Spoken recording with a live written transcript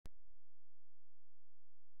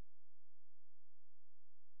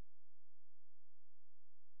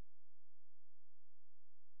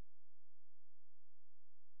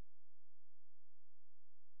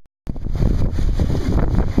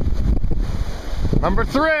Number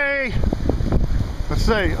 3. Let's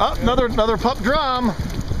see. Oh, another pup drum.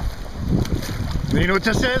 You know what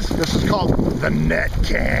this is? This is called the net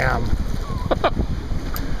cam.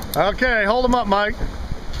 Okay, hold them up, Mike.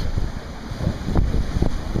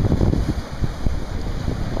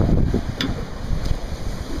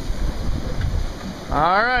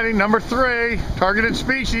 Alrighty, number 3, targeted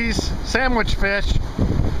species, sandwich fish,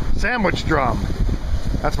 sandwich drum.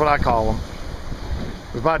 That's what I call them.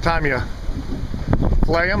 Because by the time you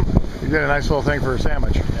flay them, you get a nice little thing for a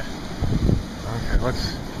sandwich. Yeah. Okay, let's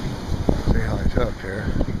see how they hook here.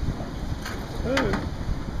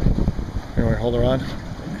 Anyway, hold her on.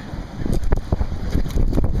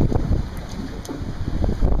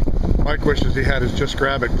 Mike wishes he had his Just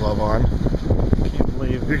Grab It glove on. Can't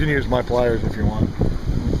believe. You can use my pliers if you want.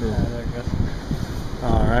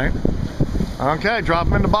 Alright. Okay, drop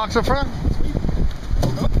them in the box up front.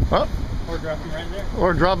 Oh. Or drop them right there.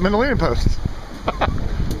 Or drop them in the leading post.